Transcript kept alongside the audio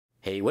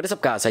Hey, what is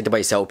up guys,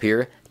 iDeviceHelp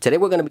here. Today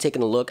we're going to be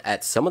taking a look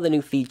at some of the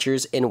new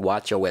features in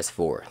WatchOS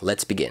 4.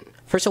 Let's begin.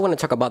 First I want to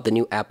talk about the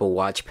new Apple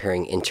Watch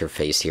pairing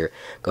interface here.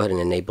 Go ahead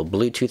and enable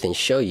Bluetooth and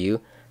show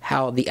you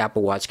how the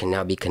Apple Watch can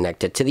now be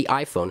connected to the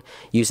iPhone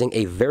using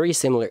a very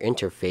similar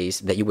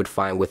interface that you would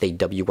find with a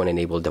W1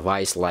 enabled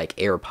device like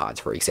AirPods,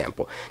 for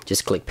example.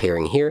 Just click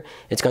pairing here.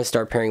 It's going to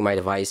start pairing my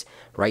device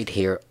right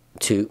here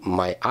to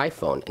my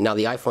iPhone. Now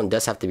the iPhone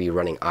does have to be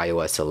running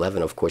iOS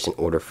 11 of course in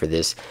order for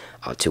this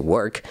to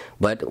work,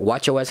 but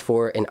WatchOS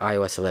 4 and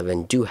iOS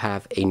 11 do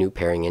have a new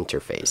pairing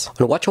interface.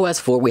 On WatchOS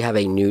 4 we have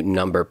a new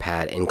number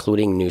pad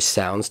including new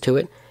sounds to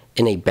it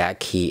and a back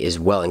key as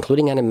well,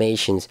 including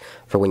animations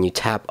for when you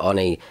tap on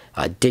a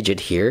digit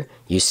here.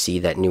 You see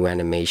that new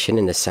animation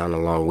and the sound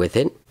along with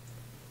it,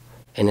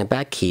 and a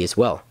back key as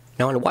well.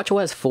 Now on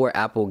WatchOS 4,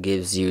 Apple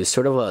gives you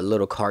sort of a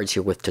little cards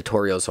here with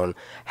tutorials on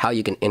how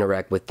you can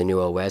interact with the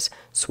new OS,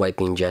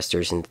 swiping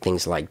gestures and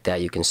things like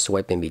that. You can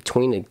swipe in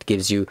between. It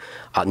gives you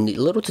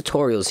little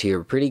tutorials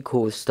here, pretty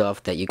cool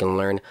stuff that you can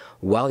learn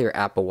while your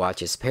Apple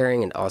Watch is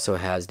pairing. It also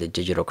has the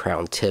digital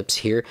crown tips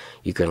here.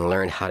 You can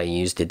learn how to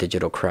use the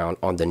digital crown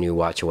on the new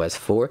WatchOS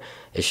 4.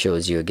 It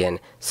shows you again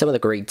some of the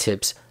great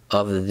tips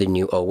of the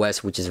new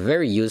OS, which is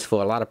very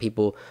useful. A lot of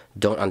people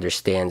don't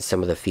understand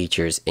some of the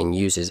features and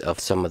uses of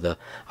some of the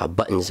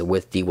buttons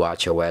with the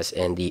WatchOS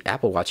and the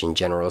Apple Watch in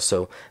general.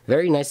 So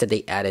very nice that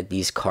they added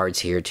these cards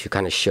here to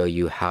kind of show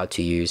you how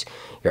to use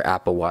your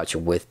Apple Watch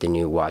with the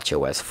new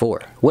WatchOS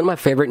 4. One of my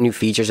favorite new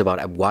features about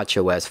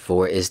WatchOS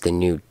 4 is the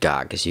new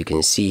dock. As you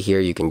can see here,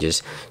 you can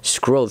just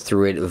scroll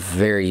through it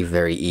very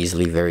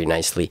easily, very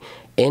nicely.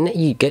 And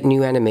you get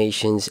new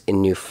animations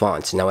and new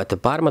fonts. Now at the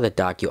bottom of the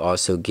dock you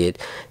also get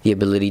the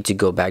ability to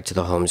go back to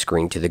the home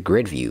screen to the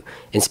grid view.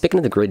 And speaking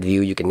of the grid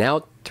view, you can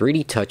now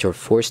 3D touch or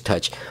force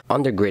touch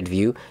on the grid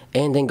view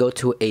and then go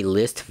to a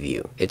list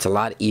view. It's a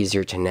lot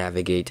easier to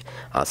navigate.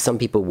 Some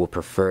people will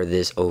prefer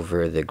this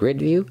over the grid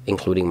view,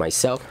 including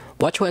myself.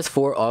 WatchOS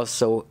 4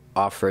 also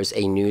offers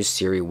a new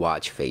Siri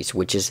watch face,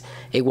 which is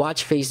a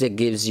watch face that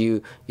gives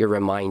you your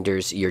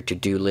reminders, your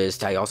to-do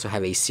list. I also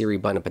have a Siri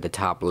button up at the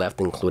top left,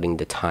 including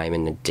the time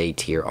and the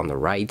date here on the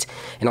right.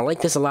 And I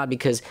like this a lot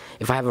because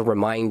if I have a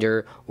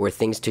reminder or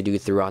things to do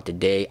throughout the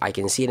day, I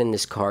can see it in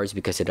this cards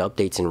because it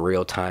updates in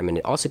real time, and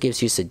it also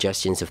gives you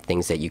suggestions of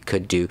things that you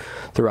could do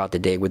throughout the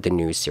day with the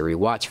new Siri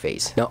watch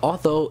face. Now,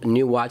 although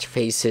new watch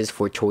faces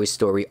for Toy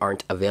Story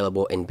aren't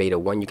available in Beta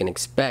 1, you can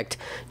expect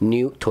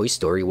new Toy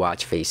Story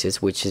watch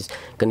faces, which is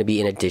going to be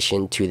in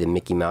addition to the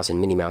Mickey Mouse and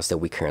Minnie Mouse that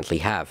we currently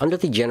have. Under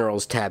the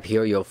Generals tab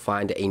here, you'll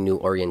find a new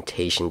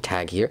orientation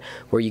tag here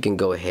where you can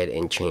go ahead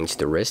and change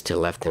the wrist to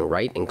left and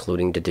right,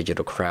 including the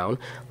digital crown,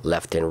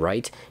 left and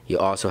right. You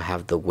also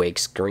have the wake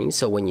screen,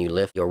 so when you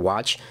lift your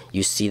watch,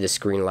 you see the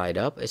screen light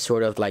up. It's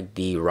sort of like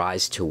the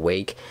rise to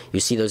wake.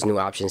 You see those new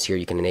options here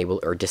you can enable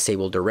or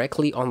disable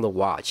directly on the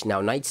watch.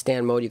 Now,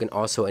 nightstand mode you can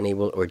also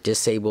enable or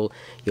disable.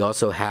 You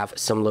also have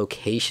some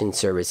location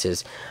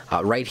services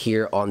right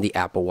here on the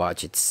Apple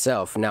Watch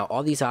itself. Now,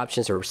 all these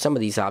options, or some of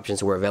these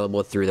options, were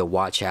available through the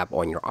Watch app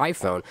on your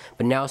iPhone,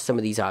 but now some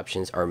of these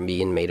options are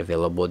being made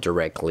available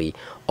directly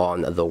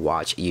on the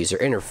Watch user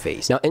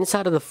interface. Now,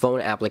 inside of the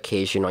phone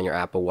application on your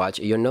Apple Watch,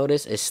 you'll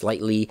notice a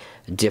slightly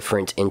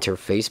different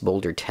interface,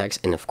 bolder text,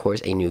 and of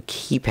course a new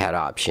keypad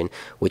option,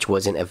 which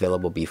wasn't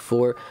available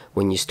before.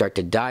 When you start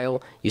to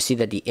dial, you see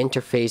that the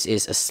interface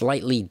is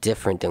slightly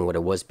different than what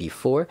it was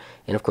before,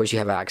 and of course you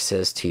have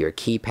access to your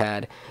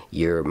keypad,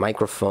 your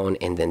microphone,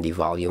 and then the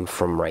volume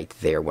from right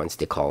there once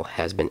the call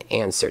has been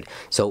answered.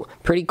 So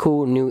pretty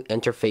cool new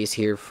interface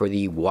here for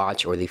the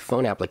watch or the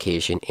phone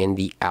application in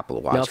the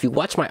Apple Watch. Now, if you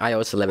watch my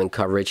iOS 11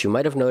 coverage, you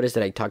might have noticed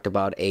that I talked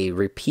about a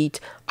repeat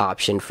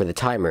option for the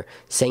timer.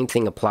 Same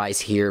thing applies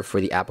here for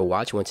the Apple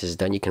Watch. Once it's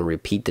done, you can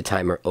repeat the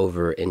timer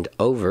over and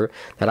over.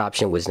 That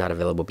option was not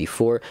available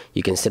before.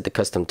 You can set the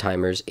custom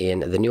timers,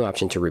 and the new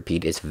option to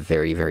repeat is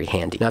very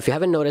handy. Now, if you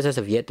haven't noticed as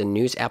of yet, the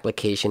news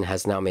application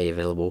has now made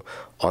available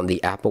on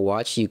the Apple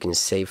Watch. You can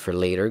save for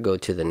later, go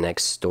to the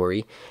next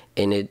story,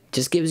 and it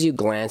just gives you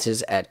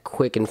glances at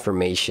quick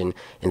information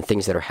and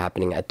things that are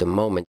happening at the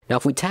moment. Now,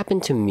 if we tap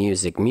into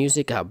music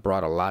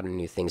brought a lot of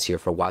new things here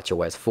for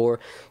WatchOS 4,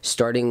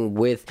 starting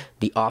with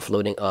the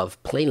offloading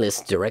of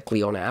playlists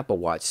directly on Apple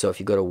Watch. So if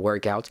you go to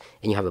workout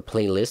and you have a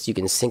playlist, you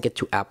can sync it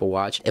to Apple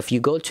Watch. If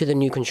you go to the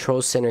new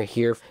control center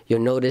here,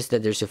 you'll notice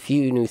that there's a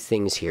few new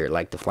things here,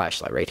 like the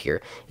flashlight right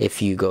here.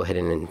 If you go ahead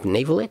and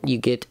enable it, you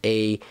get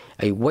a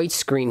white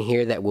screen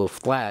here that will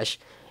flash.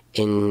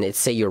 And let's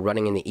say you're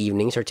running in the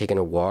evenings or taking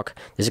a walk,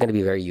 this is going to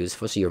be very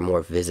useful, so you're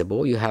more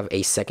visible. You have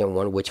a second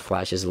one which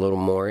flashes a little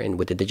more, and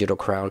with the digital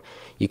crown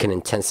you can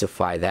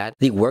intensify that.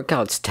 The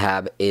workouts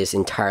tab is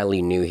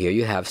entirely new here.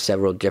 You have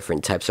several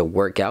different types of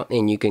workout,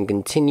 and you can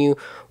continue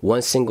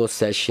one single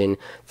session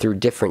through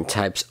different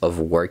types of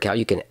workout.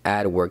 You can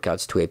add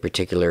workouts to a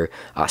particular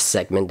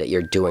segment that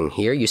you're doing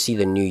here. You see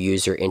the new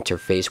user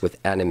interface with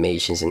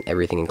animations and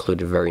everything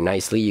included very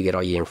nicely. You get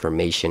all your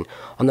information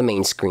on the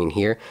main screen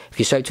here. If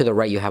you swipe to the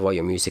right, you have have all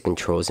your music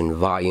controls and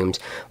volumes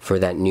for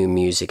that new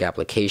music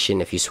application.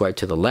 If you swipe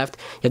to the left,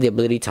 you have the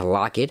ability to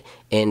lock it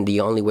and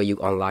the only way you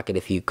unlock it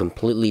if you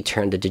completely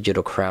turn the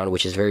digital crown,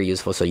 which is very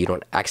useful so you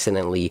don't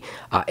accidentally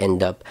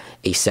end up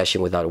a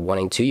session without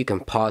wanting to. You can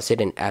pause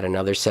it and add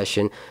another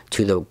session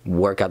to the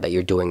workout that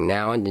you're doing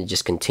now, and then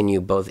just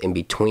continue both in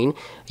between.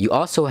 You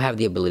also have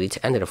the ability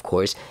to end it, of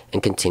course,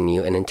 and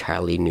continue an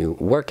entirely new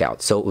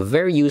workout. So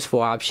very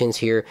useful options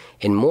here,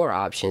 and more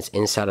options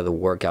inside of the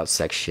workout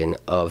section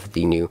of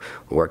the new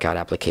workout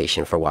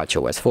application for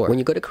WatchOS 4. When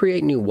you go to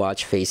create new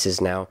watch faces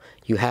now,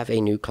 you have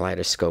a new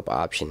kaleidoscope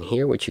option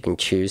here, which you can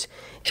choose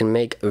and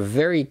make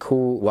very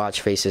cool watch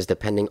faces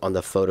depending on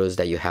the photos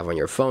that you have on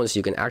your phone. So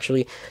you can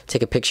actually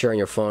take a picture on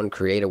your phone,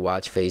 create a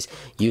watch face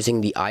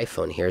using the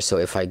iPhone here. So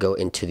if I go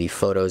into the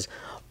photos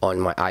on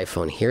my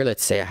iPhone here,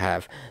 let's say I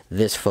have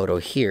this photo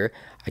here,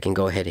 I can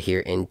go ahead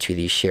here into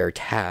the share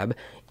tab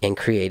and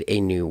create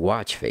a new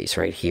watch face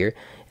right here.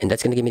 And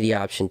that's going to give me the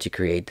option to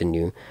create the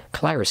new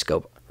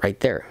kaleidoscope right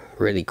there.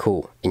 Really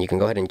cool. And you can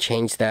go ahead and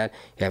change that.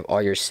 You have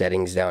all your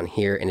settings down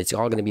here, and it's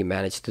all going to be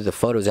managed through the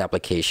Photos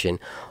application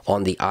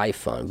on the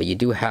iPhone. But you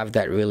do have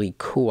that really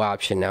cool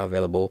option now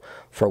available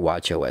for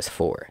WatchOS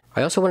 4.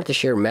 I also wanted to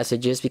share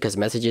Messages because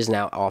Messages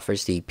now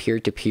offers the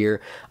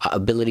peer-to-peer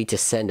ability to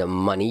send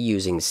money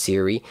using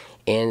Siri,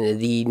 and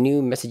the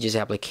new Messages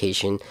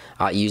application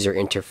user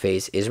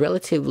interface is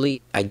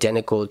relatively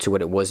identical to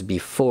what it was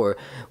before,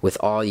 with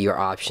all your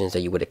options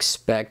that you would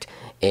expect.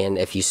 And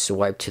if you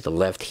swipe to the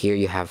left here,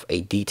 you have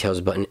a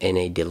details button and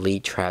a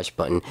delete trash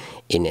button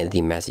in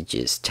the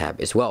Messages tab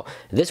as well.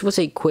 This was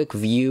a quick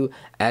view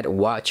at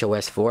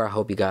WatchOS 4. I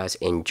hope you guys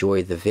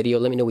enjoyed the video.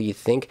 Let me know what you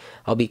think.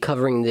 I'll be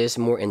covering this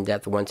more in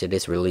depth once it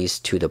is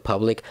released to the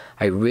public.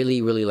 I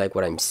really like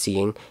what I'm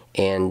seeing,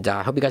 and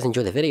I hope you guys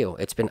enjoy the video.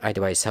 It's been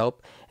iDevice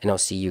Help, and I'll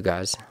see you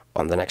guys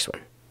on the next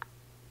one.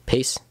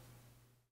 Peace.